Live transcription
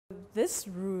this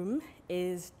room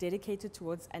is dedicated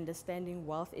towards understanding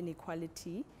wealth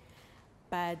inequality,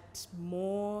 but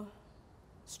more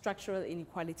structural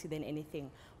inequality than anything.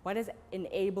 What has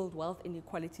enabled wealth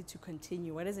inequality to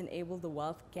continue? What has enabled the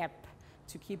wealth gap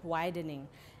to keep widening?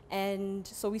 And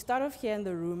so we start off here in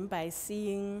the room by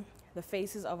seeing the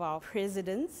faces of our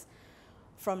presidents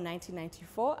from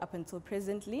 1994 up until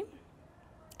presently.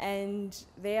 And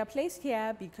they are placed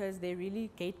here because they're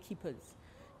really gatekeepers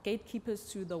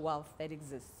to the wealth that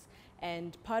exists.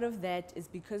 And part of that is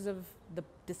because of the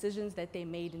decisions that they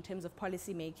made in terms of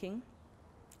policy making.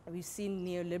 We've seen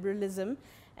neoliberalism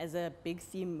as a big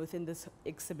theme within this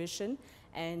exhibition,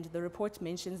 and the report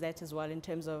mentions that as well in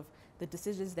terms of the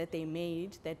decisions that they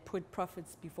made that put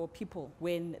profits before people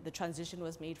when the transition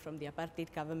was made from the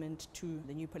apartheid government to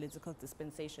the new political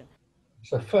dispensation.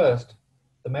 So first,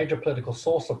 the major political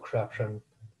source of corruption,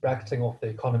 bracketing off the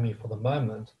economy for the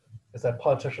moment, is that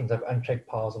politicians have unchecked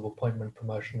powers of appointment,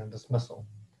 promotion, and dismissal.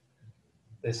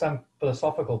 There's some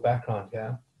philosophical background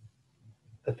here.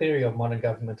 The theory of modern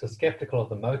government is skeptical of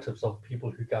the motives of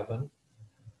people who govern.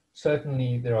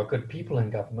 Certainly, there are good people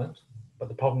in government, but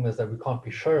the problem is that we can't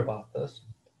be sure about this.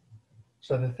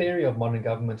 So the theory of modern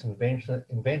government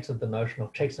invented the notion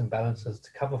of checks and balances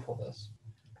to cover for this.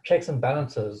 Checks and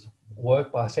balances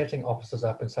work by setting offices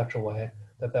up in such a way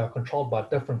that they are controlled by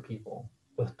different people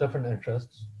with different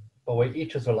interests, but where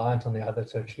each is reliant on the other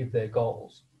to achieve their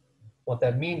goals. What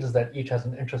that means is that each has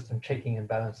an interest in checking and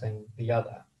balancing the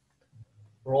other.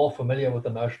 We're all familiar with the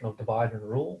notion of divide and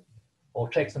rule. Well,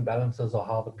 checks and balances are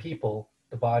how the people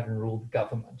divide and rule the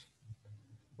government.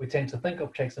 We tend to think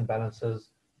of checks and balances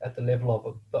at the level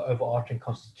of the overarching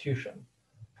constitution,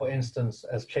 for instance,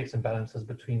 as checks and balances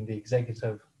between the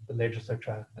executive, the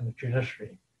legislature, and the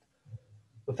judiciary.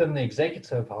 Within the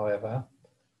executive, however,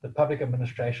 the public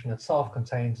administration itself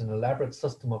contains an elaborate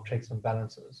system of checks and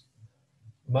balances.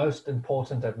 Most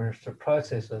important administrative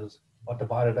processes are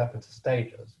divided up into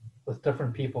stages, with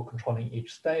different people controlling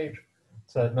each stage,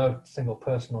 so that no single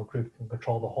person or group can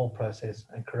control the whole process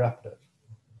and corrupt it.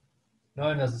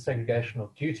 Known as the segregation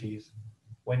of duties,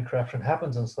 when corruption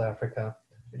happens in South Africa,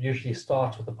 it usually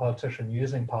starts with the politician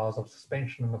using powers of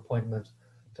suspension and appointment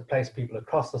to place people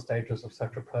across the stages of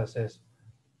such a process,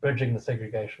 bridging the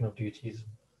segregation of duties,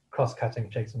 cross-cutting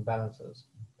checks and balances.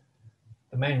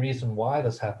 The main reason why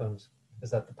this happens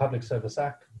is that the Public Service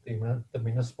Act, the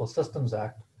Municipal Systems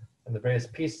Act, and the various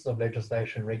pieces of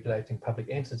legislation regulating public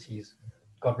entities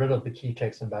got rid of the key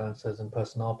checks and balances and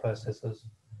personnel processes,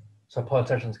 so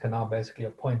politicians can now basically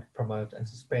appoint, promote, and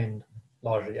suspend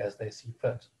largely as they see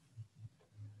fit.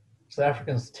 South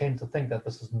Africans tend to think that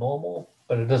this is normal,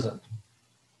 but it isn't.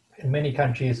 In many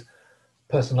countries,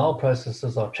 personnel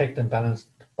processes are checked and balanced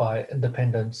by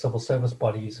independent civil service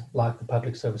bodies like the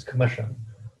Public Service Commission,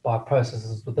 by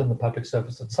processes within the public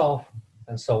service itself,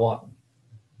 and so on.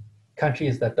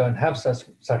 Countries that don't have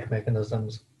such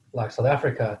mechanisms, like South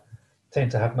Africa,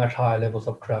 tend to have much higher levels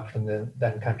of corruption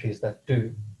than countries that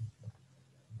do.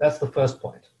 That's the first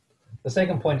point. The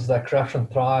second point is that corruption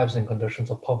thrives in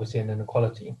conditions of poverty and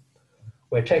inequality.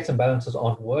 Where checks and balances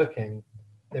aren't working,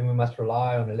 then we must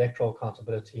rely on electoral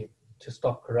accountability to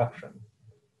stop corruption.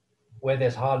 Where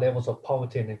there's high levels of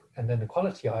poverty and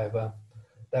inequality, however,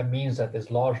 that means that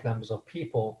there's large numbers of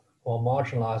people who are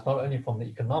marginalized not only from the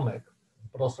economic,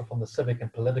 but also from the civic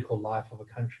and political life of a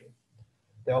country.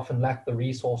 They often lack the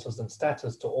resources and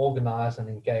status to organize and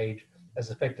engage as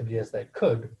effectively as they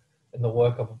could in the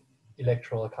work of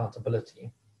electoral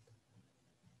accountability.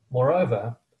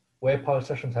 Moreover, where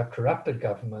politicians have corrupted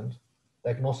government,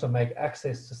 they can also make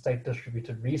access to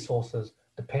state-distributed resources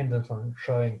dependent on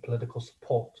showing political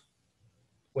support.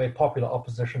 Where popular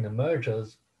opposition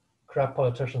emerges, corrupt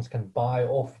politicians can buy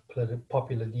off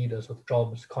popular leaders with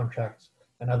jobs, contracts,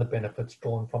 and other benefits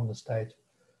drawn from the state.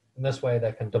 In this way,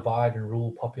 they can divide and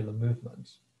rule popular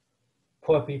movements.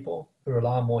 Poor people who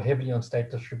rely more heavily on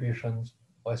state distributions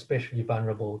are especially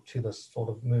vulnerable to this sort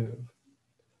of move.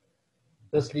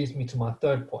 This leads me to my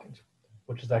third point,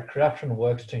 which is that corruption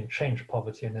works to entrench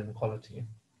poverty and inequality.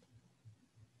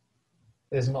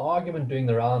 There's an argument doing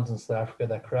the rounds in South Africa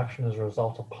that corruption is a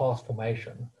result of class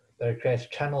formation, that it creates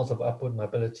channels of upward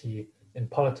mobility in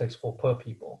politics for poor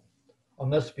people. On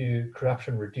this view,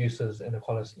 corruption reduces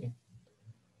inequality.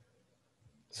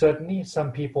 Certainly,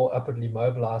 some people upwardly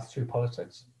mobilize through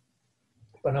politics,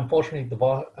 but unfortunately,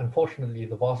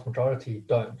 the vast majority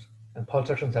don't, and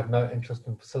politicians have no interest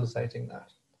in facilitating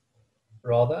that.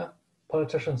 Rather,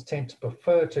 politicians tend to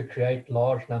prefer to create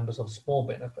large numbers of small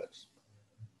benefits.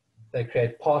 They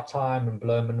create part-time and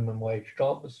below minimum wage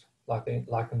jobs, like in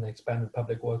the expanded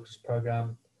public works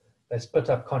program. They split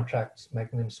up contracts,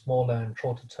 making them smaller and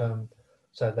shorter term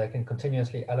so they can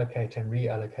continuously allocate and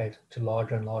reallocate to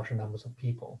larger and larger numbers of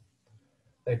people.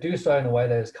 They do so in a way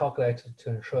that is calculated to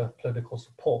ensure political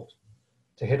support,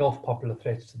 to head off popular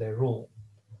threats to their rule.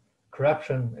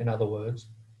 Corruption, in other words,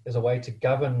 is a way to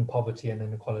govern poverty and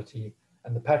inequality,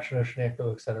 and the patronage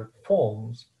networks that it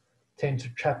forms tend to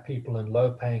trap people in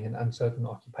low-paying and uncertain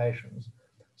occupations,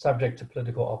 subject to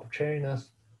political opportunism,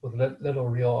 with little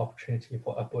real opportunity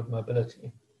for upward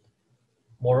mobility.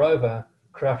 Moreover,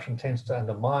 corruption tends to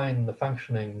undermine the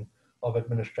functioning of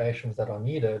administrations that are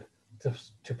needed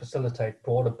to facilitate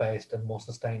broader-based and more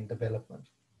sustained development.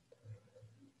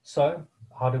 So,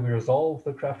 how do we resolve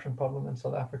the corruption problem in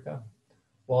South Africa?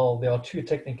 Well, there are two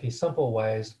technically simple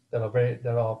ways that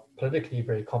are politically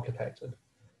very complicated.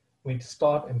 We need to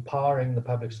start empowering the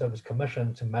Public Service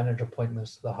Commission to manage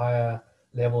appointments to the higher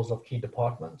levels of key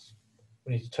departments.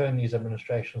 We need to turn these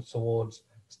administrations towards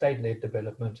state-led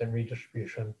development and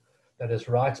redistribution that is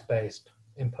rights-based,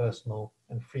 impersonal,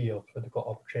 and free of political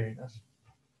opportunism.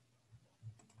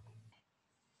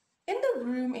 In the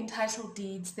room in title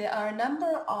deeds, there are a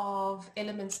number of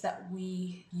elements that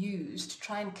we use to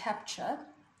try and capture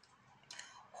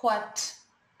what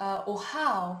or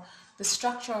how the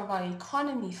structure of our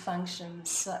economy functions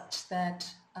such that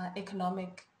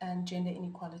economic and gender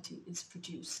inequality is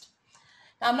produced.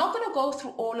 Now, I'm not going to go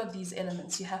through all of these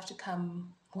elements. You have to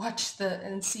come watch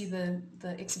and see the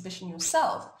exhibition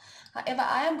yourself. However,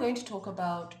 I am going to talk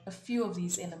about a few of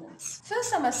these elements.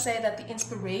 First, I must say that the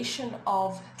inspiration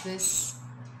of this,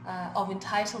 of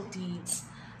entitled deeds,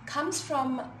 comes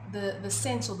from the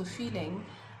sense or the feeling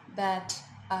that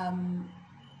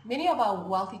many of our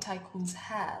wealthy tycoons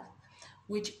have,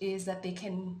 which is that they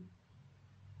can,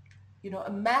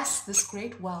 amass this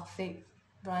great wealth,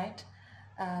 right?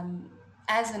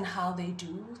 As in how they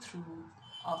do through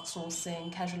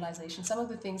outsourcing, casualization, some of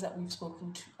the things that we've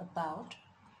spoken about,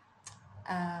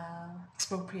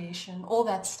 expropriation, all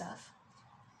that stuff.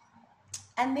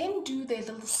 And then do their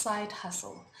little side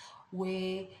hustle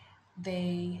where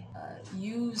they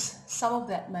use some of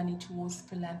that money towards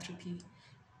philanthropy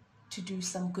to do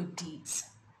some good deeds,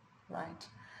 right?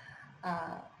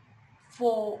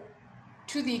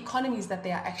 To the economies that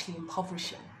they are actually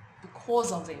impoverishing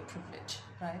because of their privilege,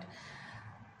 right?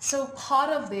 So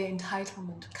part of their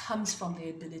entitlement comes from their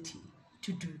ability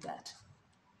to do that.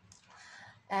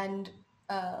 And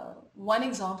one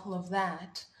example of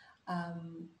that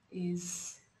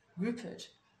is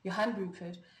Johann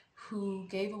Rupert, who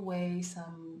gave away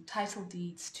some title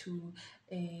deeds to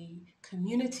a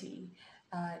community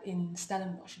in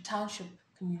Stellenbosch, a township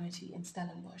community in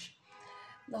Stellenbosch.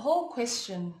 The whole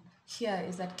question here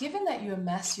is that given that you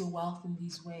amass your wealth in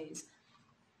these ways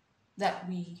that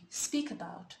we speak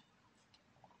about,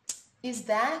 is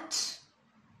that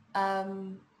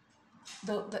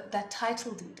that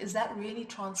title deed, is that really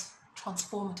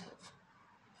transformative,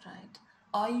 right?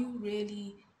 Are you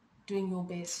really doing your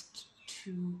best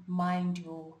to mind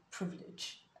your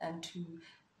privilege and to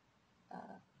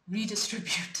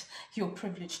redistribute your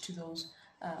privilege to those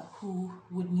who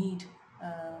would need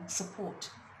support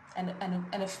and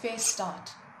a fair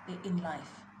start in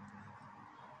life?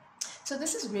 So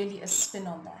this is really a spin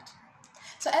on that.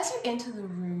 So as you enter the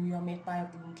room, you are met by a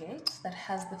boom gate that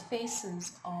has the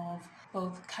faces of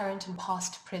both current and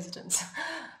past presidents.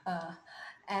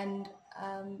 And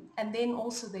then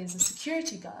also there's a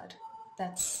security guard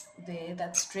that's there,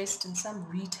 that's dressed in some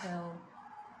retail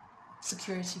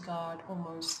security guard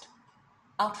almost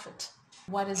outfit.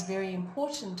 What is very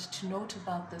important to note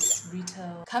about this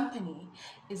retail company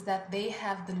is that they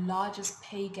have the largest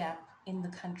pay gap in the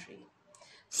country,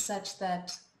 such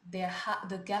that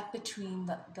the gap between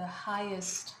the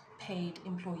highest paid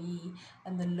employee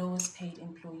and the lowest paid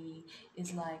employee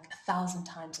is like 1,000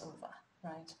 times over,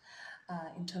 right?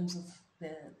 In terms of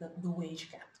the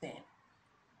wage gap there.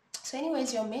 So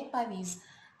anyways, you're met by these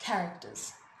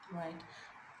characters, right?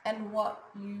 And what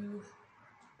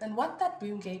that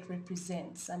boom gate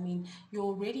represents, I mean, you're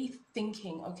already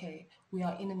thinking, okay, we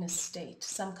are in an estate,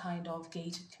 some kind of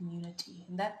gated community.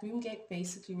 And that boom gate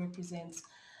basically represents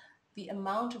the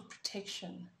amount of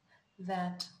protection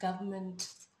that government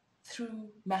through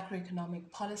macroeconomic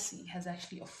policy has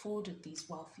actually afforded these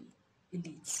wealthy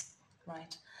elites,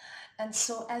 right? And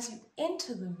so as you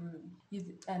enter the room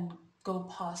and go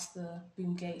past the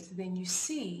boom gate, then you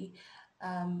see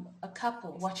a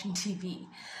couple watching TV.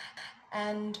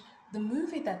 And the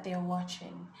movie that they're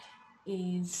watching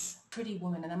is Pretty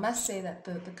Woman. And I must say that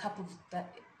the couple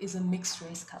that is a mixed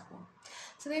race couple.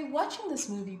 So they're watching this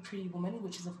movie, Pretty Woman,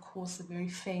 which is of course a very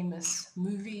famous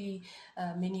movie.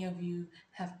 Many of you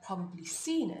have probably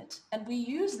seen it. And we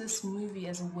use this movie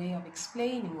as a way of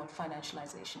explaining what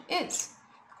financialization is,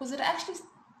 because it actually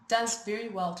does very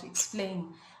well to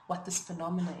explain what this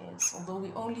phenomena is, although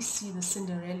we only see the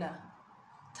Cinderella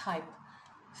type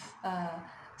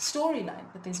storyline,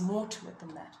 but there's more to it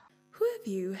than that. Who of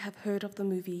you have heard of the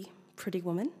movie Pretty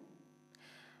Woman?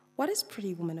 What is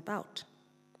Pretty Woman about?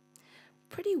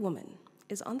 Pretty Woman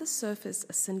is on the surface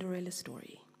a Cinderella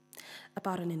story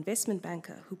about an investment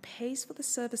banker who pays for the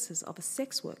services of a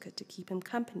sex worker to keep him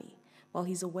company while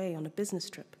he's away on a business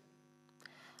trip.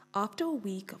 After a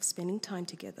week of spending time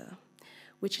together,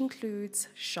 which includes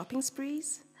shopping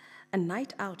sprees, a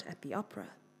night out at the opera,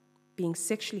 being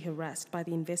sexually harassed by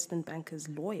the investment banker's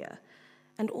lawyer,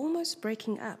 and almost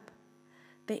breaking up,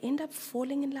 they end up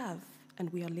falling in love, and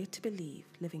we are led to believe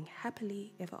living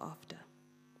happily ever after.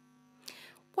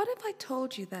 What if I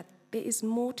told you that there is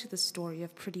more to the story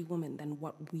of Pretty Woman than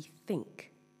what we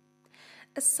think?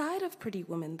 A side of Pretty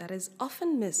Woman that is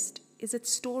often missed is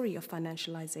its story of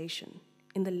financialization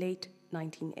in the late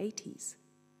 1980s.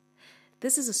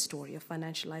 This is a story of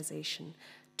financialization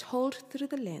told through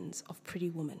the lens of Pretty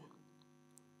Woman.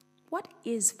 What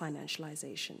is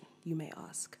financialization, you may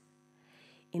ask?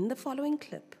 In the following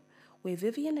clip, where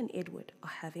Vivian and Edward are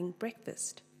having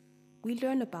breakfast, we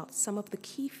learn about some of the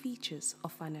key features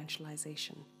of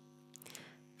financialization.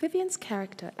 Vivian's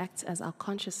character acts as our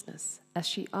consciousness as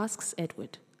she asks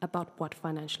Edward about what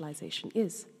financialization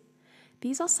is.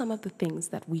 These are some of the things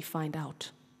that we find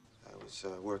out. I was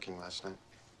working last night.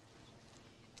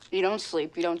 You don't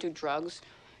sleep, you don't do drugs,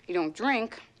 you don't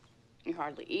drink, you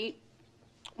hardly eat.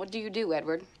 What do you do,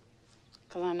 Edward?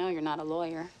 Because I know you're not a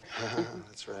lawyer.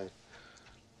 That's right.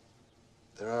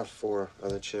 There are 4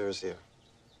 other chairs here.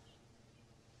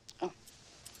 Oh.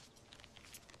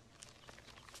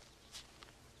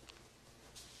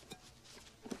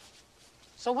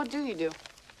 So what do you do?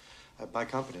 I buy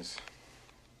companies.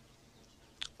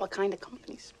 What kind of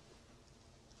companies?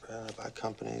 Well, I buy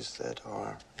companies that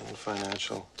are in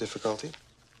financial difficulty.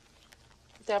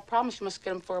 If they have problems, you must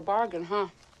get them for a bargain, huh?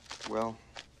 Well,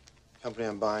 the company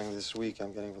I'm buying this week,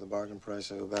 I'm getting for the bargain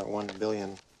price of about $1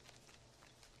 billion.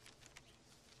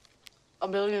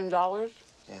 $1 billion?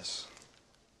 Yes.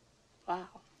 Wow.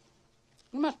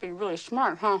 You must be really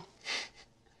smart, huh?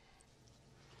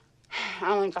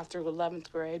 I only got through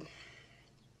 11th grade.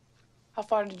 How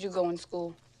far did you go in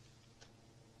school?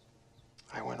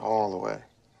 I went all the way.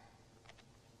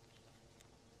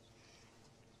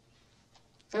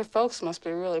 Your folks must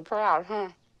be really proud, huh?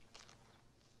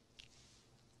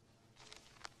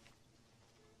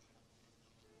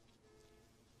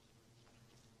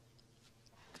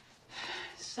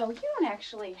 So you don't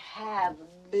actually have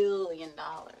 $1 billion,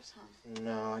 huh?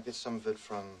 No, I get some of it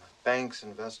from banks,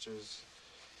 investors.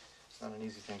 It's not an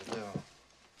easy thing to do.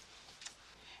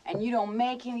 And you don't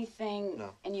make anything? No.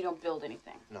 And you don't build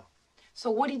anything? No. So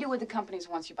what do you do with the companies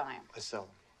once you buy them? I sell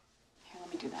them. Here,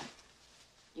 let me do that.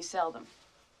 You sell them.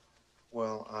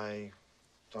 Well, I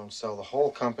don't sell the whole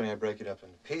company. I break it up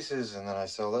into pieces, and then I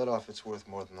sell that off. It's worth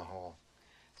more than the whole.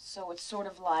 So it's sort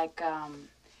of like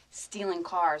stealing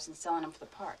cars and selling them for the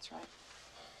parts, right?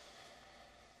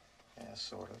 Yeah,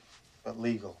 sort of, but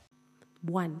legal.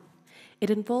 1. It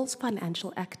involves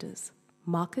financial actors,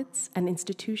 markets, and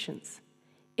institutions.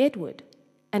 Edward,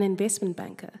 an investment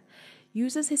banker,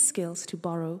 uses his skills to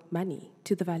borrow money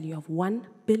to the value of $1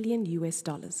 billion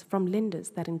from lenders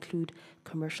that include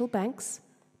commercial banks,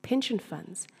 pension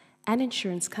funds, and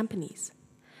insurance companies.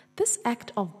 This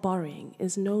act of borrowing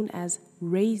is known as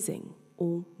raising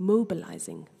or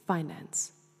mobilizing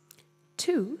finance.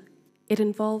 2. It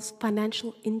involves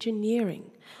financial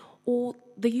engineering, or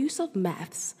the use of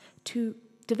maths to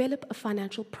develop a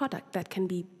financial product that can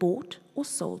be bought or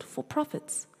sold for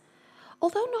profits.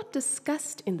 Although not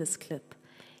discussed in this clip,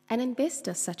 an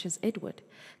investor such as Edward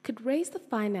could raise the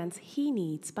finance he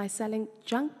needs by selling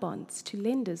junk bonds to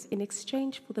lenders in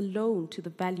exchange for the loan to the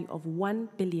value of $1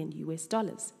 billion.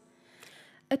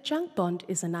 A junk bond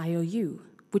is an IOU,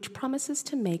 which promises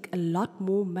to make a lot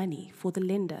more money for the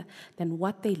lender than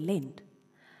what they lend.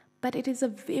 But it is a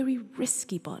very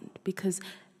risky bond because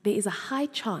there is a high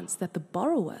chance that the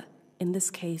borrower, in this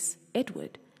case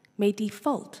Edward, may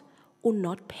default or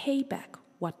not pay back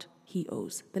what he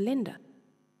owes the lender.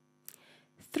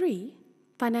 3.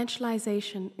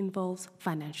 Financialization involves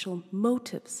financial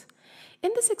motives.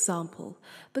 In this example,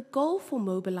 the goal for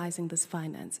mobilizing this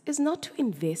finance is not to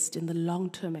invest in the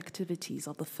long-term activities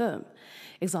of the firm,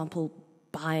 example,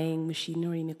 buying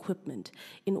machinery and equipment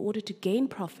in order to gain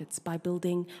profits by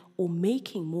building or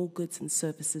making more goods and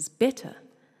services better.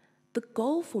 The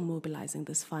goal for mobilizing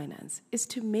this finance is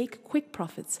to make quick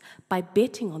profits by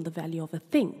betting on the value of a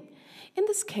thing. In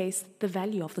this case, the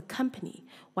value of the company,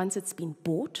 once it's been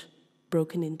bought,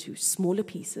 broken into smaller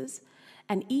pieces,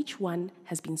 and each one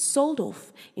has been sold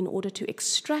off in order to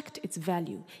extract its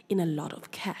value in a lot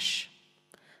of cash.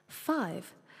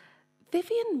 5.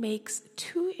 Vivian makes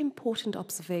 2 important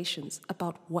observations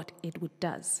about what Edward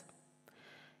does.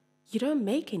 You don't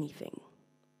make anything.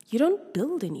 You don't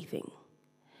build anything.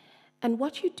 And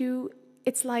what you do,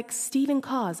 it's like stealing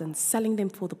cars and selling them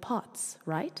for the parts,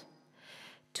 right?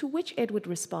 To which Edward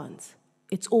responds,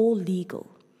 it's all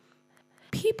legal.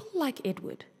 People like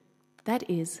Edward, that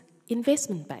is,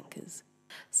 investment bankers,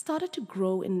 started to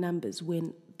grow in numbers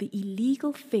when the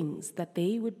illegal things that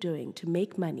they were doing to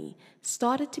make money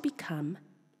started to become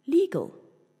legal.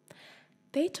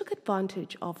 They took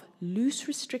advantage of loose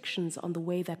restrictions on the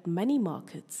way that money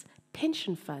markets,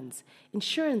 pension funds,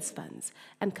 insurance funds,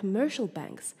 and commercial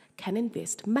banks can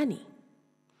invest money.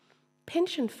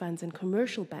 Pension funds and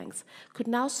commercial banks could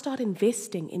now start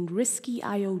investing in risky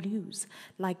IOUs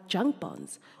like junk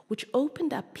bonds, which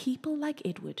opened up people like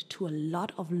Edward to a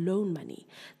lot of loan money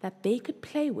that they could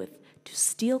play with to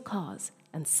steal cars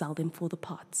and sell them for the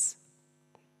parts.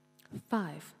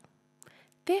 5.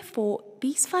 Therefore,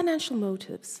 these financial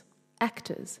motives,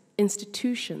 actors,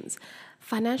 institutions,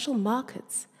 financial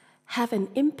markets have an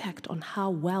impact on how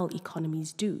well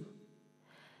economies do.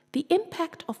 The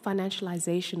impact of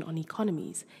financialization on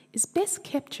economies is best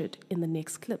captured in the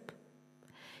next clip.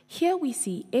 Here we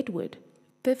see Edward,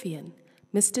 Vivian,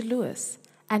 Mr. Lewis,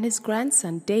 and his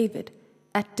grandson David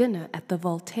at dinner at the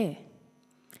Voltaire.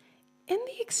 In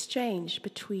the exchange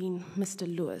between Mr.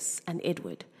 Lewis and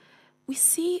Edward, we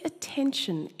see a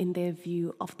tension in their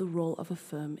view of the role of a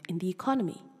firm in the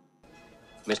economy.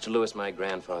 Mr. Lewis, my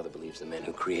grandfather believes the men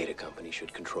who create a company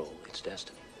should control its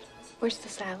destiny. Where's the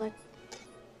salad?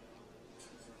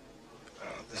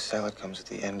 The salad comes at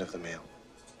the end of the meal.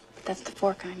 That's the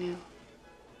fork I knew.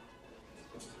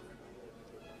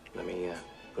 Let me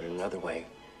put it another way.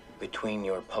 Between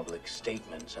your public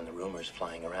statements and the rumors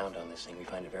flying around on this thing, we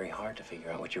find it very hard to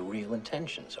figure out what your real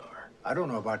intentions are. I don't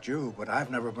know about you, but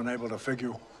I've never been able to figure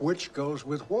which goes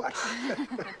with what.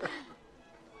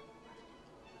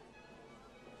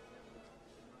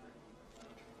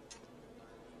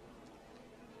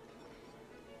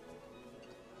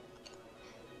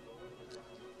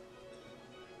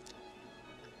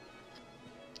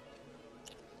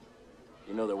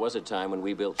 You know, there was a time when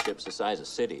we built ships the size of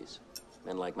cities.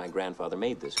 Men like my grandfather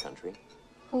made this country.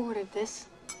 Who ordered this?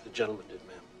 The gentleman did,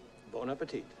 ma'am. Bon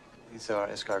appetit. These are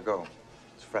escargot.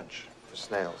 It's French for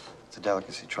snails. It's a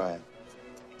delicacy. Try it.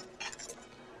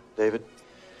 David?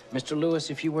 Mr. Lewis,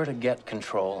 if you were to get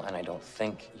control, and I don't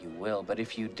think you will, but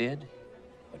if you did,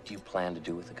 what do you plan to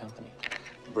do with the company?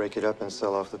 Break it up and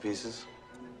sell off the pieces?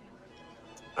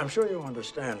 I'm sure you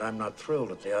understand I'm not thrilled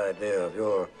at the idea of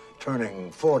your turning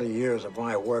 40 years of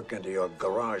my work into your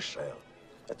garage sale.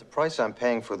 At the price I'm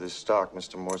paying for this stock,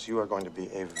 Mr. Morse, you are going to be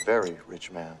a very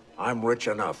rich man. I'm rich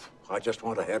enough. I just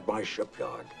want to head my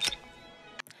shipyard.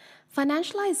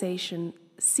 Financialization,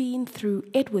 seen through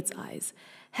Edward's eyes,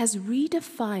 has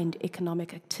redefined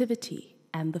economic activity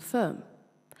and the firm.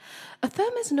 A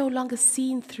firm is no longer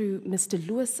seen through Mr.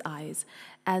 Lewis' eyes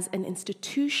as an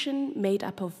institution made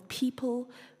up of people,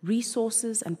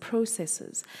 resources, and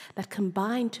processes that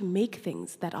combine to make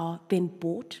things that are then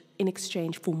bought in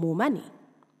exchange for more money.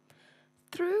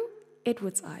 Through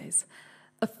Edward's eyes,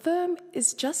 a firm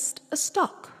is just a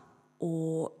stock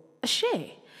or a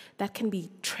share that can be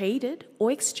traded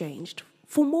or exchanged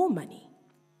for more money.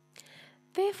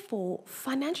 Therefore,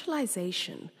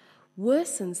 financialization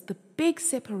worsens the big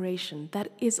separation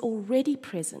that is already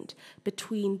present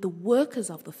between the workers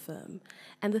of the firm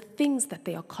and the things that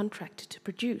they are contracted to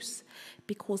produce,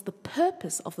 because the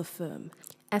purpose of the firm,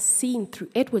 as seen through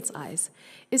Edward's eyes,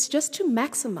 is just to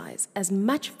maximize as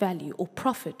much value or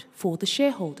profit for the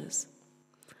shareholders.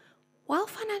 While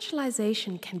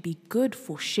financialization can be good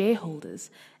for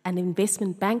shareholders and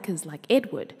investment bankers like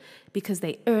Edward because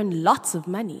they earn lots of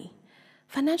money,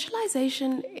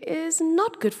 financialization is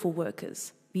not good for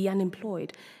workers, the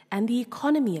unemployed, and the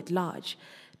economy at large,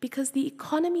 because the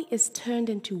economy is turned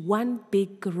into one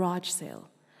big garage sale.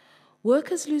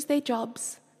 Workers lose their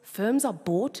jobs, firms are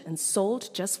bought and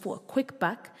sold just for a quick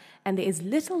buck, and there is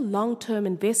little long-term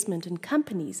investment in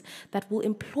companies that will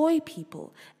employ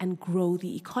people and grow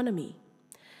the economy.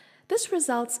 This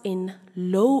results in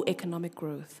low economic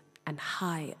growth and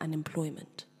high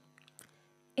unemployment.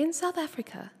 In South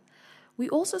Africa, We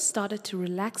also started to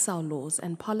relax our laws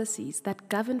and policies that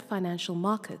govern financial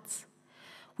markets.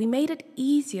 We made it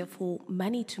easier for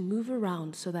money to move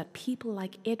around so that people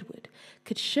like Edward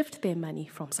could shift their money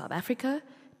from South Africa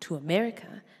to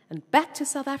America and back to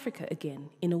South Africa again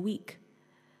in a week.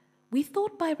 We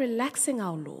thought by relaxing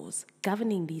our laws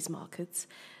governing these markets,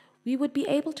 we would be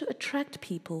able to attract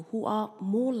people who are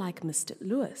more like Mr.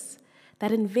 Lewis,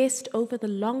 that invest over the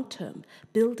long term,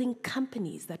 building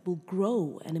companies that will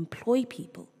grow and employ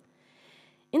people.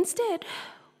 Instead,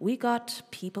 we got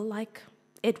people like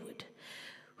Edward,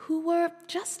 who were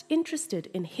just interested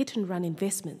in hit-and-run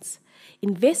investments,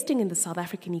 investing in the South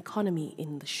African economy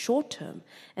in the short term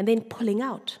and then pulling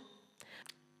out.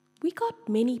 We got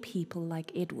many people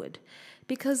like Edward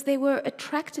because they were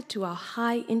attracted to our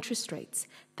high interest rates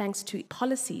thanks to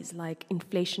policies like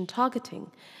inflation targeting,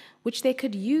 which they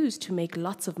could use to make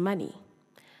lots of money.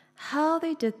 How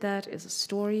they did that is a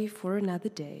story for another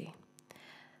day.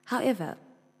 However,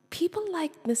 people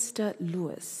like Mr.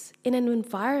 Lewis, in an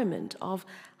environment of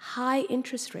high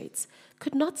interest rates,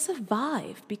 could not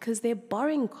survive because their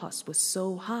borrowing costs were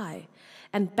so high,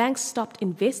 and banks stopped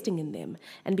investing in them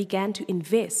and began to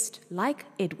invest like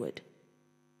Edward.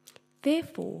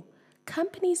 Therefore,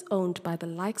 companies owned by the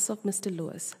likes of Mr.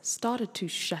 Lewis started to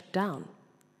shut down,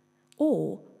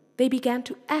 or they began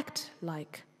to act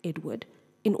like Edward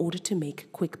in order to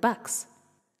make quick bucks.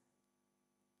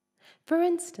 For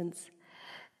instance,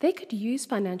 they could use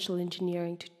financial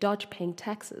engineering to dodge paying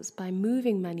taxes by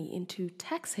moving money into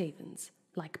tax havens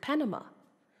like Panama.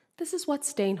 This is what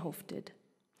Steenhoff did.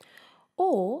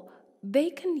 Or they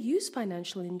can use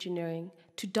financial engineering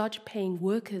to dodge paying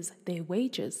workers their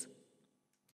wages.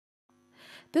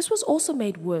 This was also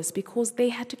made worse because they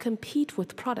had to compete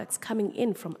with products coming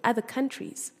in from other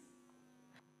countries.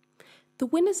 The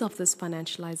winners of this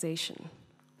financialization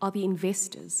are the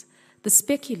investors, the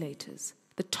speculators,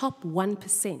 the top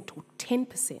 1% or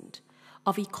 10%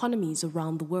 of economies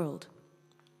around the world.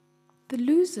 The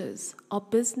losers are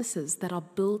businesses that are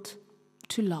built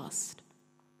to last,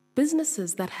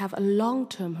 businesses that have a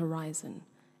long-term horizon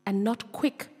and not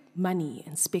quick money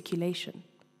and speculation.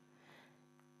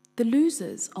 The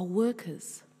losers are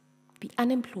workers, the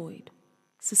unemployed,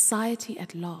 society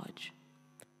at large.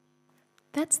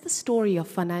 That's the story of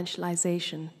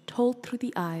financialization told through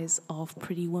the eyes of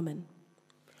Pretty Woman.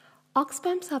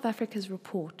 Oxfam South Africa's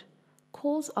report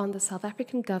calls on the South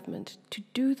African government to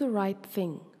do the right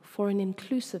thing for an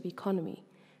inclusive economy,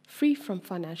 free from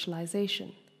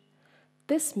financialization.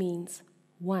 This means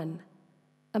 1.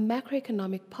 A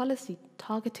macroeconomic policy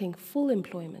targeting full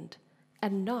employment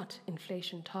and not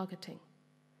inflation targeting.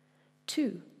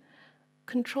 2.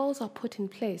 Controls are put in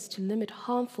place to limit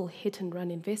harmful hit-and-run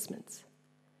investments.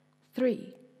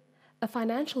 3. A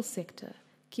financial sector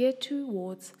geared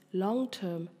towards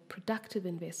long-term productive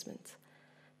investments.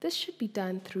 This should be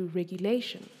done through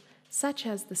regulation, such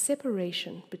as the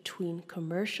separation between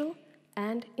commercial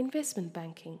and investment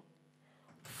banking.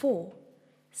 4.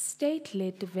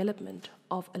 State-led development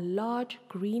of a large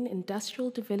green industrial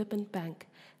development bank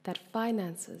that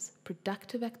finances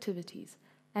productive activities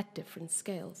at different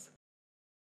scales.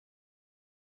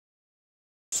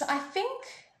 So I think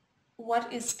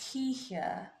what is key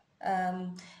here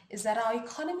is that our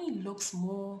economy looks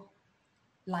more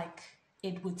like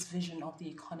Edward's vision of the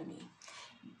economy.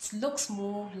 It looks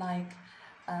more like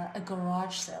a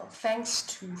garage sale, thanks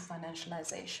to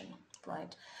financialization,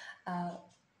 right?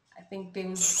 I think there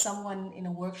was someone in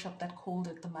a workshop that called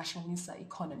it the mashonisa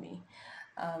economy.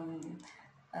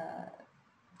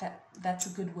 That's a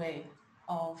good way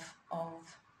of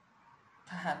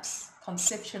perhaps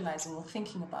conceptualizing or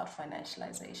thinking about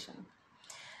financialization.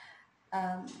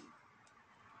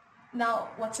 Now,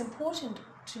 what's important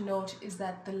to note is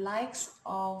that the likes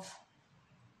of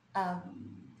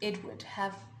Edward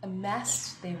have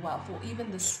amassed their wealth, or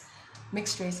even this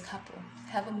mixed-race couple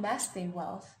have amassed their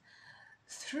wealth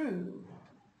through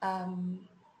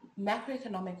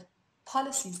macroeconomic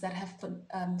policies that have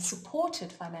supported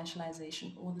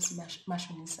financialization, or this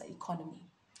mashonisa economy,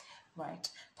 right,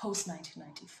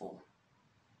 post-1994.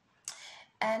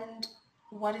 And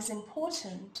what is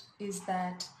important is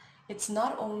that it's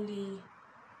not only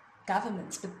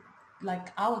governments, but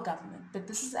like our government, but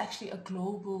this is actually a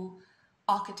global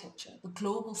architecture. The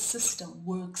global system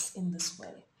works in this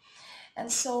way.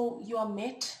 And so you are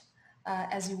met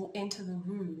as you enter the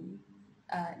room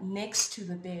next to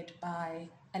the bed by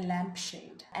a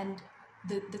lampshade. And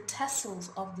the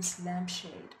tassels of this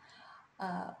lampshade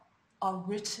are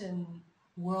written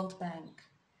World Bank,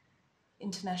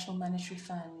 International Monetary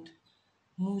Fund,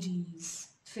 Moody's,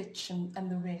 Fitch,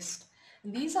 and the rest.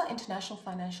 And these are international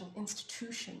financial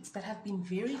institutions that have been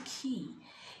very key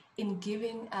in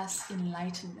giving us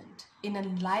enlightenment, in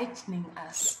enlightening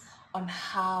us on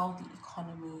how the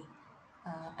economy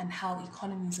and how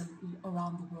economies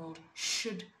around the world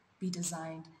should be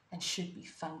designed and should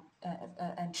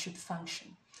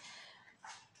function.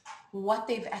 What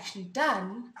they've actually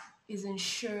done is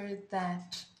ensure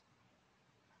that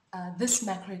this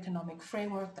macroeconomic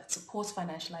framework that supports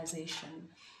financialization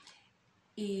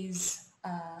is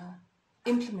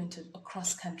implemented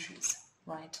across countries,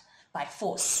 right, by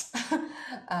force.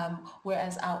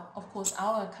 Whereas, of course,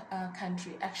 our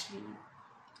country actually,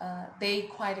 they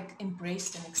quite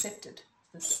embraced and accepted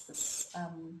this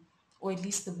or at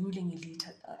least the ruling elite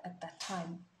at that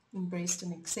time embraced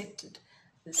and accepted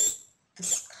this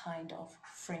kind of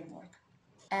framework.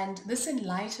 And this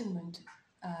enlightenment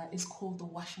is called the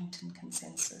Washington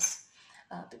Consensus,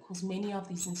 because many of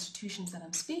these institutions that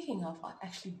I'm speaking of are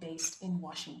actually based in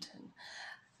Washington,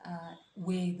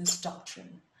 where this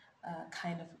doctrine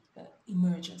kind of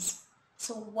emerges.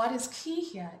 So what is key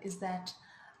here is that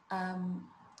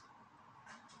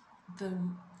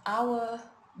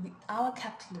our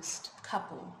capitalist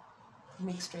couple,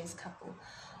 mixed race couple,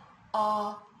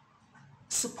 are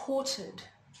supported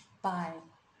by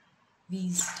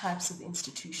these types of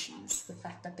institutions, the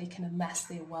fact that they can amass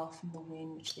their wealth in the way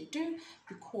in which they do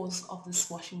because of this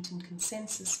Washington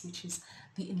Consensus, which is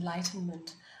the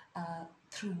enlightenment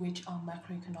through which our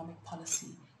macroeconomic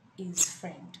policy is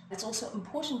framed. It's also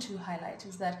important to highlight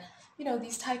is that, you know,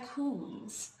 these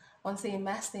tycoons, once they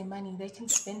amass their money, they can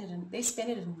spend it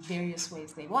in various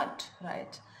ways they want,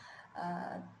 right?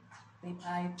 They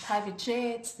buy private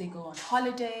jets, they go on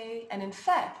holiday, and in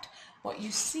fact, what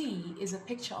you see is a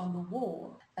picture on the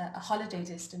wall, a holiday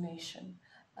destination,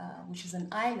 which is an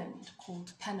island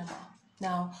called Panama.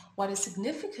 Now, what is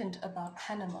significant about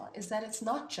Panama is that it's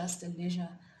not just a leisure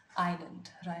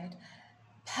island, right?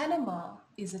 Panama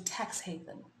is a tax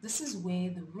haven. This is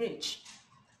where the rich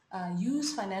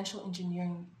use financial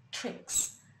engineering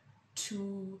tricks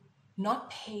to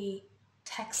not pay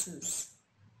taxes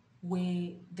where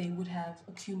they would have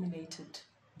accumulated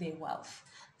their wealth.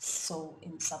 So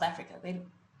in South Africa, they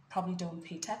probably don't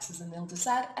pay taxes and they'll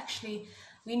decide, actually,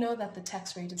 we know that the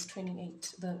tax rate is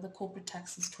 28, the corporate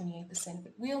tax is 28%,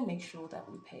 but we'll make sure that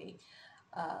we pay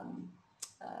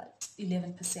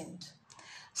 11%.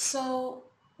 So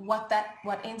what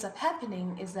ends up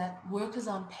happening is that workers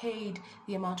aren't paid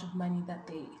the amount of money that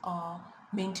they are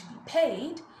meant to be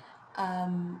paid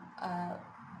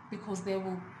because they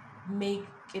will make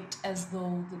it as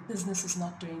though the business is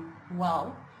not doing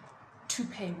well to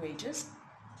pay wages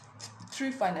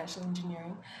through financial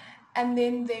engineering, and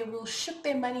then they will ship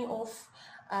their money off,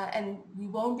 and we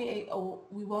won't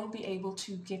be able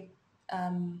to get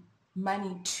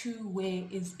money to where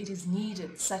it is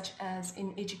needed, such as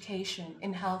in education,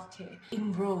 in healthcare,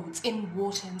 in roads, in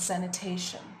water and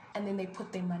sanitation, and then they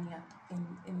put their money up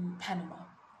in Panama.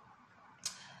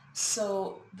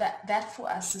 So that for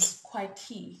us is quite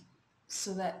key,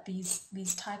 so that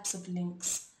these types of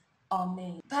links are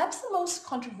made. Perhaps the most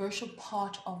controversial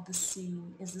part of the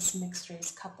scene is this mixed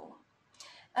race couple.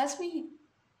 As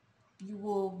you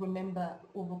will remember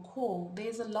or recall,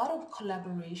 there's a lot of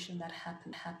collaboration that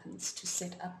happens to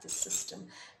set up the system.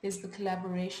 There's the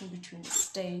collaboration between the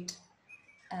state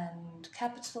and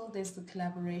capital. There's the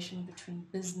collaboration between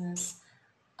business,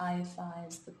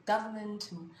 IFIs, the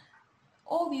government, and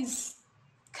all these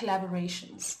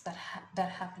collaborations that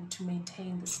happen to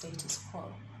maintain the status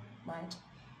quo, right?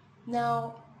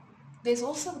 Now, there's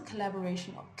also the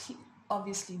collaboration,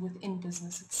 obviously, within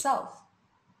business itself.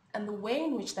 And the way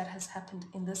in which that has happened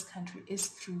in this country is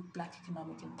through Black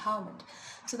economic empowerment.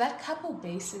 So that couple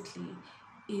basically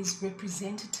is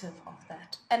representative of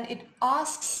that. And it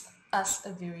asks us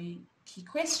a very key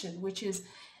question, which is,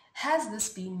 has this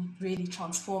been really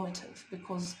transformative?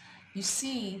 Because you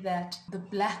see that the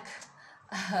Black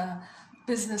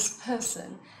business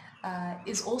person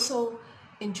is also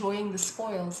enjoying the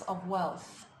spoils of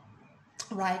wealth,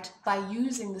 right, by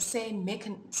using the same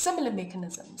similar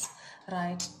mechanisms,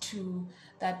 right, to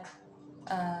that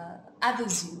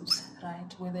others use,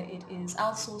 right, whether it is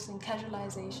outsourcing,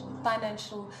 casualization,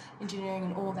 financial engineering,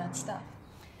 and all that stuff.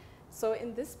 So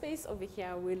in this space over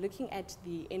here, we're looking at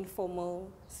the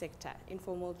informal sector,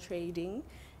 informal trading,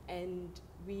 and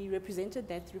we represented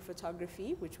that through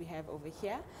photography, which we have over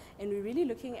here, and we're really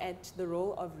looking at the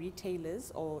role of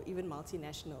retailers or even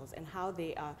multinationals and how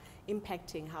they are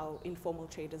impacting how informal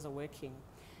traders are working.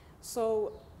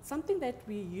 So something that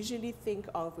we usually think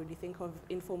of when we think of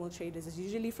informal traders is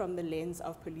usually from the lens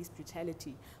of police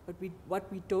brutality, but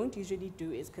what we don't usually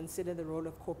do is consider the role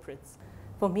of corporates.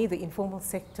 for me, the informal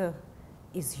sector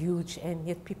is huge, and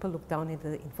yet people look down at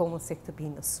the informal sector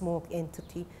being a small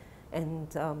entity, and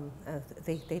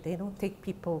they don't take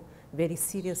people very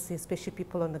seriously, especially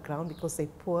people on the ground, because they're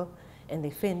poor and they're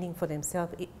fending for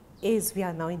themselves. As we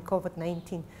are now in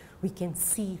COVID-19, we can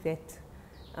see that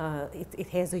it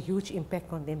has a huge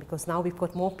impact on them, because now we've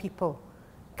got more people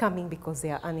coming because they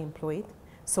are unemployed.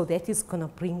 So that is going to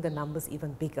bring the numbers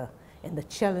even bigger. And the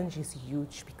challenge is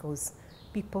huge, because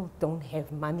people don't have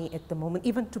money at the moment,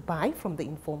 even to buy from the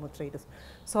informal traders.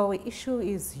 So our issue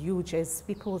is huge, as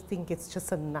people think it's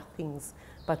just a nothings,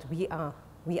 but we are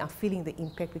feeling the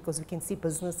impact, because we can see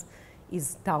business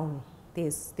is down.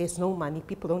 There's no money.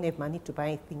 People don't have money to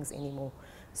buy things anymore.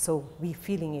 So we're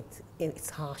feeling it. It's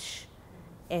harsh.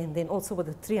 And then also with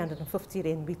the 350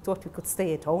 rand, we thought we could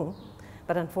stay at home,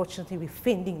 but unfortunately we're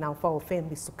fending now for our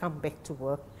families to come back to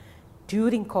work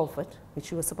during COVID,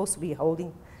 which we were supposed to be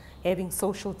having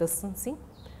social distancing,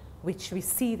 which we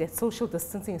see that social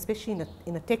distancing, especially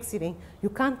in a taxi rank, you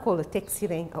can't call a taxi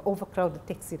rank, an overcrowded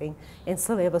taxi rank, and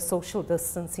still have a social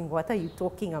distancing. What are you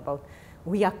talking about?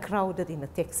 We are crowded in a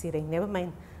taxi rank, never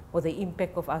mind what the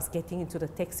impact of us getting into the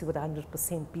taxi with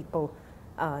 100% people,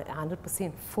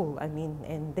 100% full, I mean,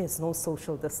 and there's no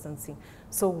social distancing.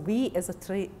 So we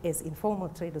as informal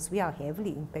traders, we are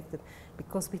heavily impacted,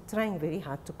 because we're trying very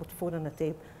hard to put food on the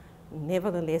table,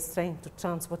 nevertheless trying to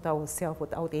transport ourselves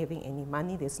without having any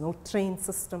money. There's no train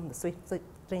system. The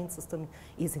train system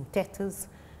is in tatters.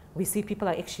 We see people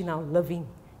are actually now living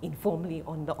informally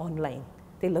on the online.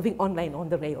 They're living online on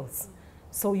the rails.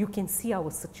 So you can see our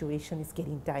situation is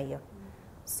getting dire.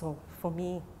 So for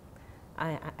me,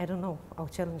 I don't know, our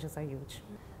challenges are huge.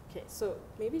 Okay, so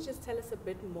maybe just tell us a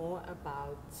bit more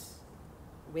about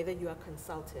whether you are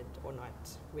consulted or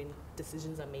not when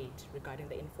decisions are made regarding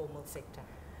the informal sector.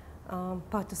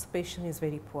 Participation is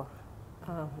very poor.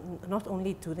 Not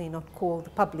only do they not call the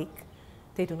public,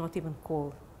 they do not even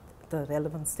call the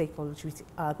relevant stakeholders, which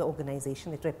are the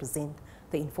organization that represent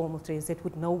the informal traders, that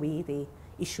would know where the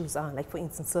issues are, like for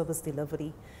instance service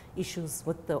delivery, issues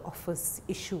with the office,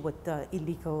 issue with the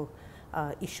illegal,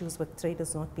 issues with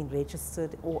traders not being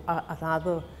registered, or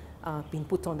rather being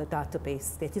put on the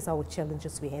database. That is our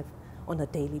challenges we have on a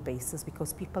daily basis,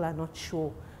 because people are not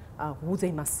sure who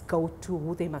they must go to,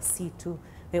 who they must see to.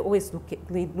 They always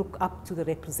look up to the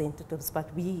representatives, but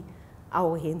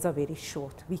our hands are very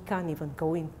short. We can't even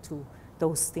go into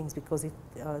those things, because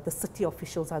the city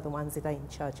officials are the ones that are in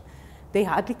charge. They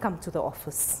hardly come to the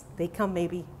office. They come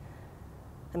maybe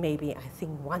I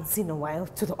think once in a while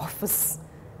to the office.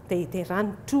 They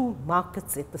run 2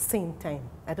 markets at the same time.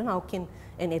 I don't know how can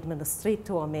an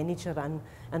administrator or manager run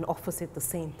an office at the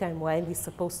same time while he's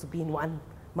supposed to be in one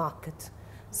market.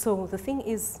 So the thing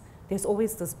is, there's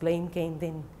always this blame game.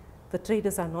 Then the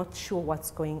traders are not sure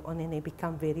what's going on, and they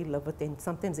become very livid, and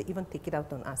sometimes they even take it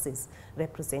out on us as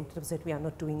representatives that we are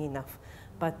not doing enough.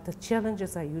 But the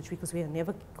challenges are huge, because we are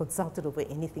never consulted over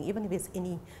anything. Even if there's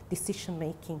any decision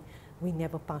making, we're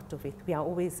never part of it. We are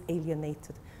always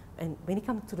alienated. And when it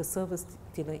comes to the service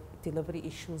delivery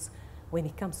issues, when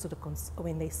it comes to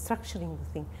when they're structuring the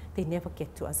thing, they never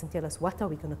get to us and tell us what are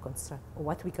we going to construct or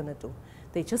what are we going to do.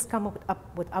 They just come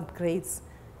up with upgrades,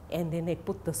 and then they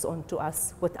put this on to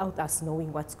us without us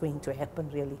knowing what's going to happen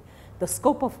really. The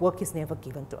scope of work is never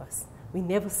given to us. We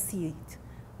never see it.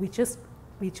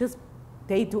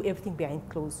 They do everything behind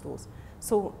closed doors.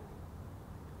 So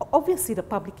obviously the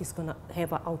public is going to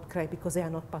have an outcry, because they're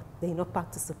not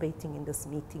participating in these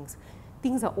meetings.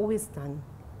 Things are always done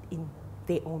in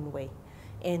their own way.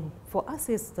 And for us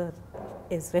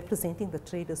as representing the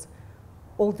traders,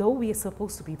 although we are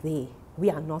supposed to be there,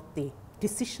 we are not there.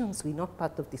 We're not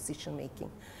part of decision making.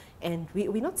 And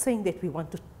we're not saying that we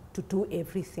want to do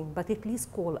everything, but at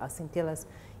least call us and tell us,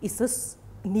 is this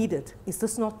needed? Is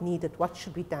this not needed? What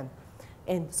should be done?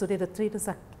 And so that the traders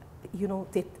are,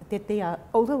 that they are,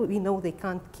 although we know they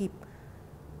can't keep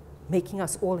making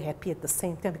us all happy at the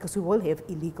same time, because we will have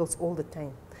illegals all the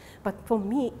time. But for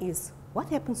me is, what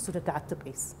happens to the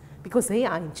database? Because they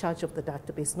are in charge of the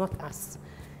database, not us.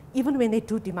 Even when they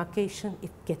do demarcation,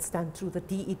 it gets done through the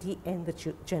DED and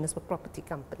the Johannesburg Property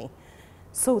Company.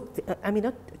 So,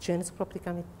 not Johannesburg Property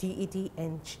Company, DED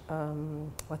and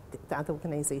the other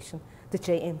organization, the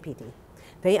JMPD.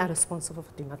 They are responsible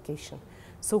for demarcation.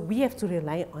 So we have to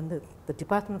rely on the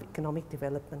Department of Economic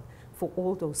Development for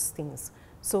all those things.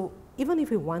 So even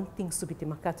if we want things to be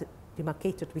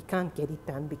demarcated, we can't get it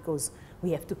done, because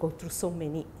we have to go through so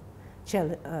many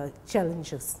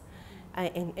challenges.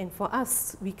 And for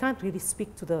us, we can't really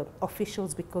speak to the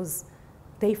officials, because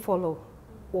they follow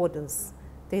orders.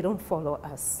 They don't follow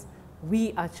us.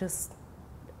 We are just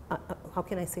how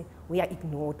can I say, we are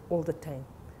ignored all the time.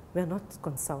 We are not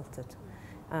consulted.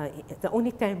 The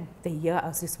only time they hear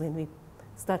us is when we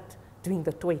start doing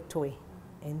the toy,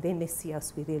 and then they see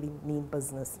us, we really mean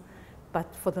business.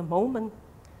 But for the moment,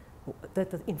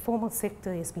 the informal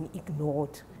sector has been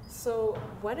ignored. So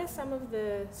what are some of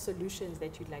the solutions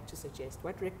that you'd like to suggest?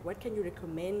 What can you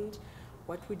recommend?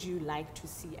 What would you like to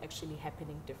see actually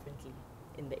happening differently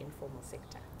in the informal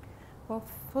sector? Well,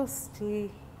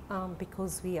 firstly,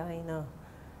 because we are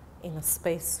in a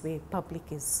space where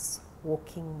public is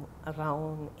walking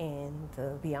around and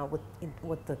we are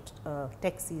with the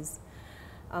taxis,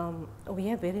 we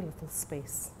have very little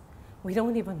space. We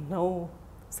don't even know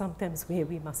sometimes where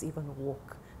we must even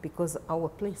walk because our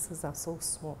places are so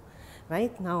small.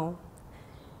 Right now,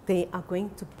 they are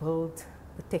going to build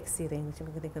the taxi range.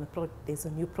 There's a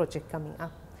new project coming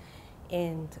up.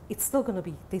 And it's still going to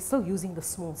be, they're still using the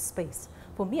small space.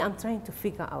 For me, I'm trying to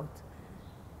figure out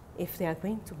if they are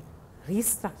going to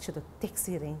restructure the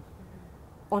taxi range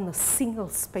on a single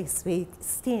space where it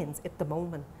stands at the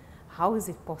moment. How is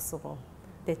it possible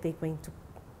that they're going to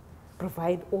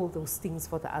provide all those things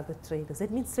for the other traders?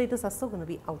 That means traders are still going to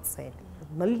be outside.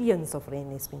 Millions of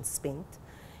rand has been spent,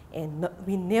 and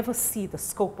we never see the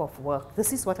scope of work.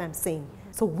 This is what I'm saying.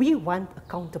 So we want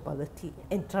accountability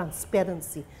and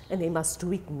transparency, and they must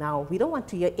do it now. We don't want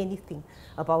to hear anything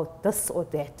about this or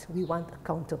that. We want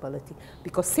accountability,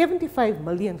 because 75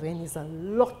 million rand is a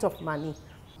lot of money.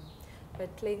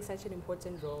 But playing such an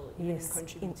important role in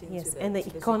contributing to and the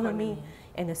economy,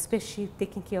 and especially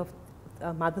taking care of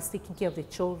mothers taking care of their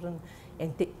children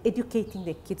and educating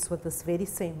their kids with this very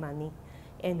same money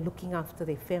and looking after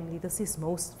their family. This is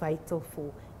most vital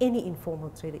for any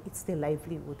informal trader. It's their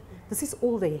livelihood. This is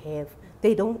all they have.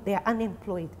 They are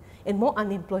unemployed, and more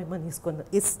unemployment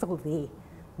is still there.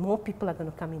 More people are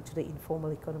going to come into the informal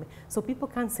economy. So people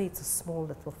can't say it's a small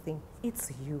little thing. It's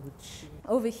huge.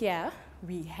 Over here,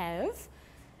 we have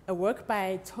a work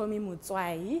by Tommy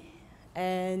Mutswai,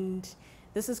 and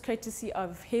this is courtesy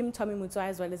of him, Tommy Mutswai,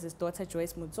 as well as his daughter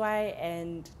Joyce Mutswai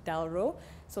and Dalro.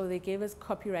 So they gave us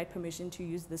copyright permission to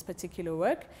use this particular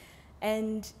work.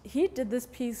 And he did this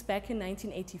piece back in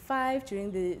 1985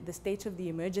 during the state of the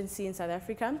emergency in South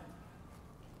Africa.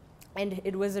 And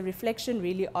it was a reflection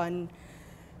really on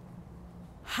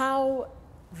how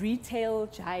retail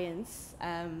giants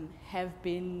have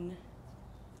been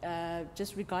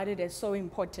just regarded as so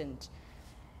important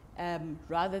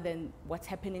rather than what's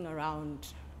happening around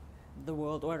the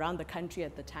world or around the country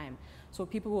at the time. So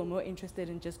people were more interested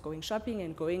in just going shopping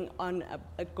and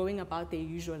going about their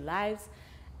usual lives.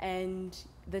 And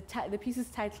the piece is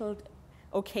titled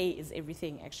 "Okay is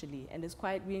Everything," actually, and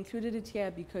we included it here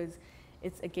because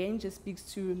it's again just speaks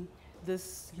to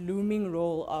this looming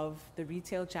role of the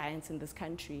retail giants in this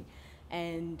country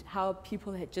and how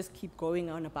people just keep going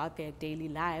on about their daily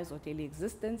lives or daily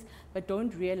existence, but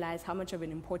don't realize how much of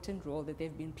an important role that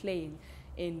they've been playing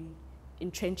in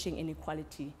entrenching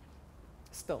inequality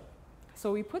still.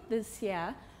 So we put this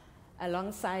here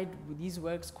alongside these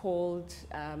works called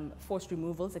forced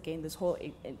removals. Again, this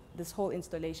whole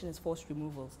installation is forced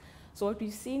removals. So what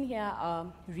we've seen here are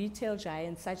retail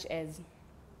giants such as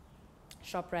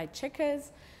ShopRite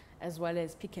Checkers, as well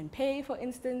as Pick n Pay, for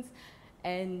instance,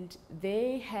 and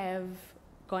they have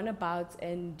gone about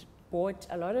and bought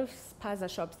a lot of spaza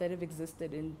shops that have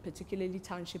existed in particularly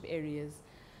township areas,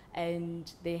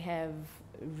 and they have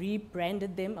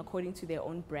rebranded them according to their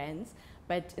own brands.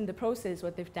 But in the process,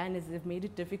 what they've done is they've made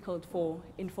it difficult for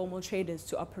informal traders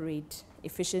to operate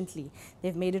efficiently.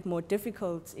 They've made it more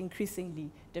difficult,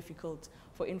 increasingly difficult,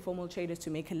 for informal traders to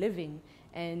make a living.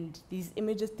 And these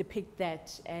images depict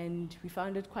that, and we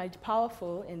found it quite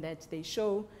powerful in that they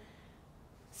show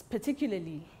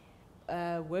particularly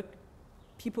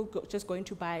people just going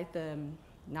to buy at the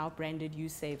now branded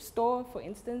USave store, for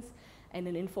instance, and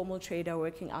an informal trader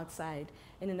working outside.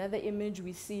 In another image,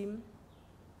 we see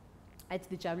at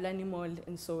the Jabulani Mall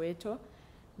in Soweto,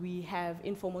 we have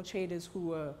informal traders who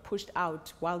were pushed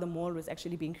out while the mall was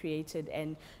actually being created,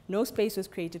 and no space was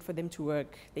created for them to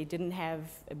work. They didn't have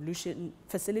ablution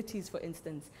facilities, for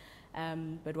instance,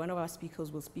 but one of our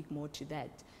speakers will speak more to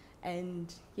that.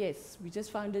 And yes, we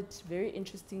just found it very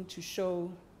interesting to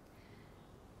show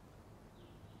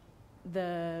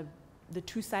the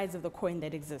two sides of the coin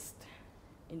that exist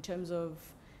in terms of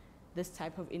this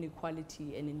type of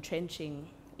inequality and entrenching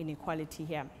inequality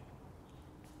here.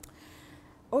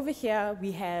 Over here,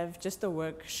 we have just a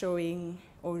work showing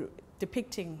or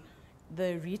depicting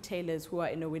the retailers who are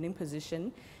in a winning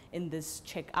position in this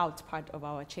check-out part of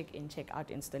our check-in, check-out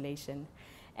installation.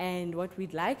 And what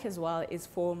we'd like as well is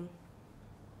for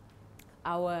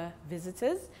our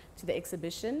visitors to the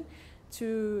exhibition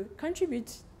to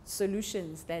contribute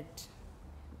solutions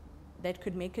that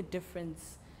could make a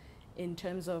difference in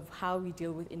terms of how we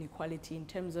deal with inequality, in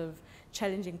terms of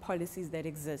challenging policies that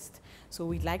exist. So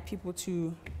we'd like people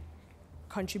to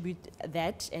contribute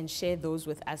that and share those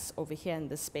with us over here in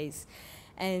this space.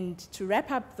 And to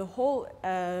wrap up the whole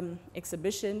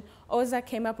exhibition, OZA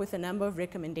came up with a number of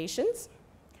recommendations,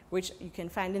 which you can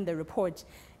find in the report,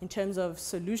 in terms of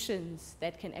solutions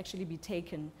that can actually be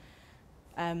taken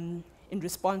in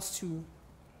response to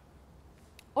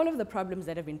all of the problems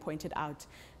that have been pointed out.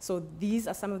 So these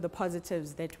are some of the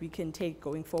positives that we can take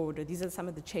going forward, or these are some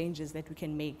of the changes that we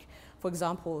can make. For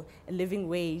example, a living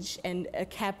wage and a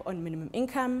cap on minimum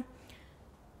income,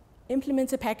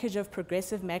 implement a package of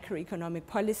progressive macroeconomic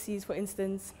policies, for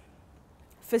instance,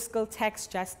 fiscal tax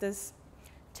justice,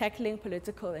 tackling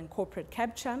political and corporate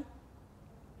capture,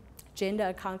 gender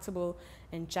accountable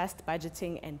and just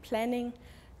budgeting and planning,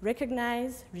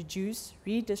 recognize, reduce,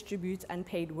 redistribute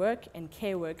unpaid work and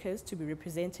care workers to be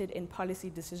represented in policy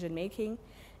decision-making,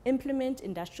 implement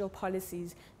industrial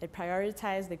policies that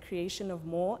prioritize the creation of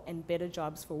more and better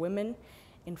jobs for women,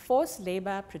 enforce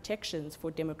labor protections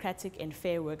for democratic and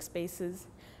fair workspaces,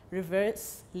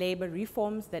 reverse labor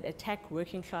reforms that attack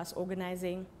working class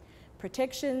organizing,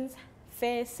 protections,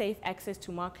 fair, safe access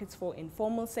to markets for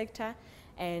informal sector,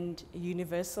 and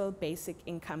universal basic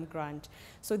income grant.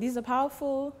 So these are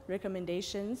powerful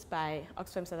recommendations by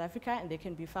Oxfam South Africa, and they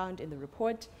can be found in the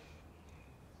report.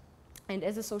 And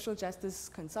as a social justice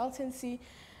consultancy,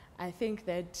 I think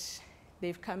that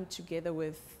they've come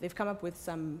up with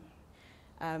some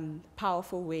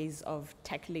powerful ways of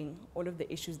tackling all of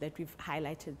the issues that we've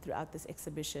highlighted throughout this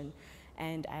exhibition.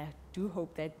 And I do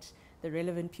hope that the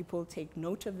relevant people take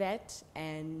note of that,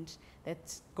 and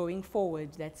that going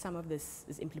forward that some of this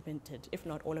is implemented, if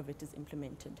not all of it is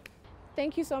implemented.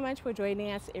 Thank you so much for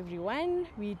joining us, everyone.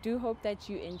 We do hope that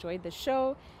you enjoyed the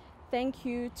show. Thank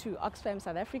you to Oxfam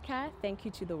South Africa. Thank you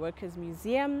to the Workers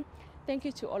Museum. Thank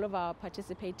you to all of our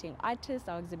participating artists,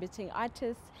 our exhibiting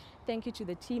artists. Thank you to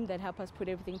the team that helped us put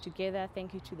everything together.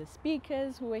 Thank you to the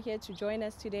speakers who were here to join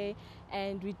us today.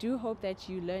 And we do hope that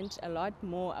you learned a lot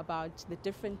more about the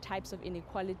different types of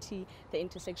inequality, the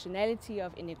intersectionality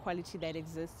of inequality that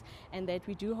exists, and that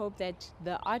we do hope that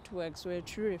the artworks were a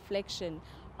true reflection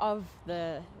of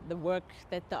the work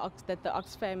that the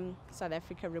Oxfam South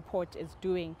Africa report is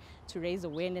doing to raise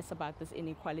awareness about this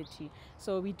inequality.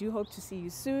 So we do hope to see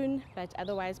you soon, but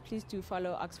otherwise please do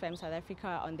follow Oxfam South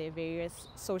Africa on their various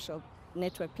social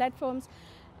network platforms.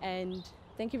 And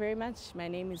thank you very much. My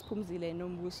name is Phumzile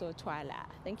Nombuso Twala.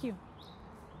 Thank you.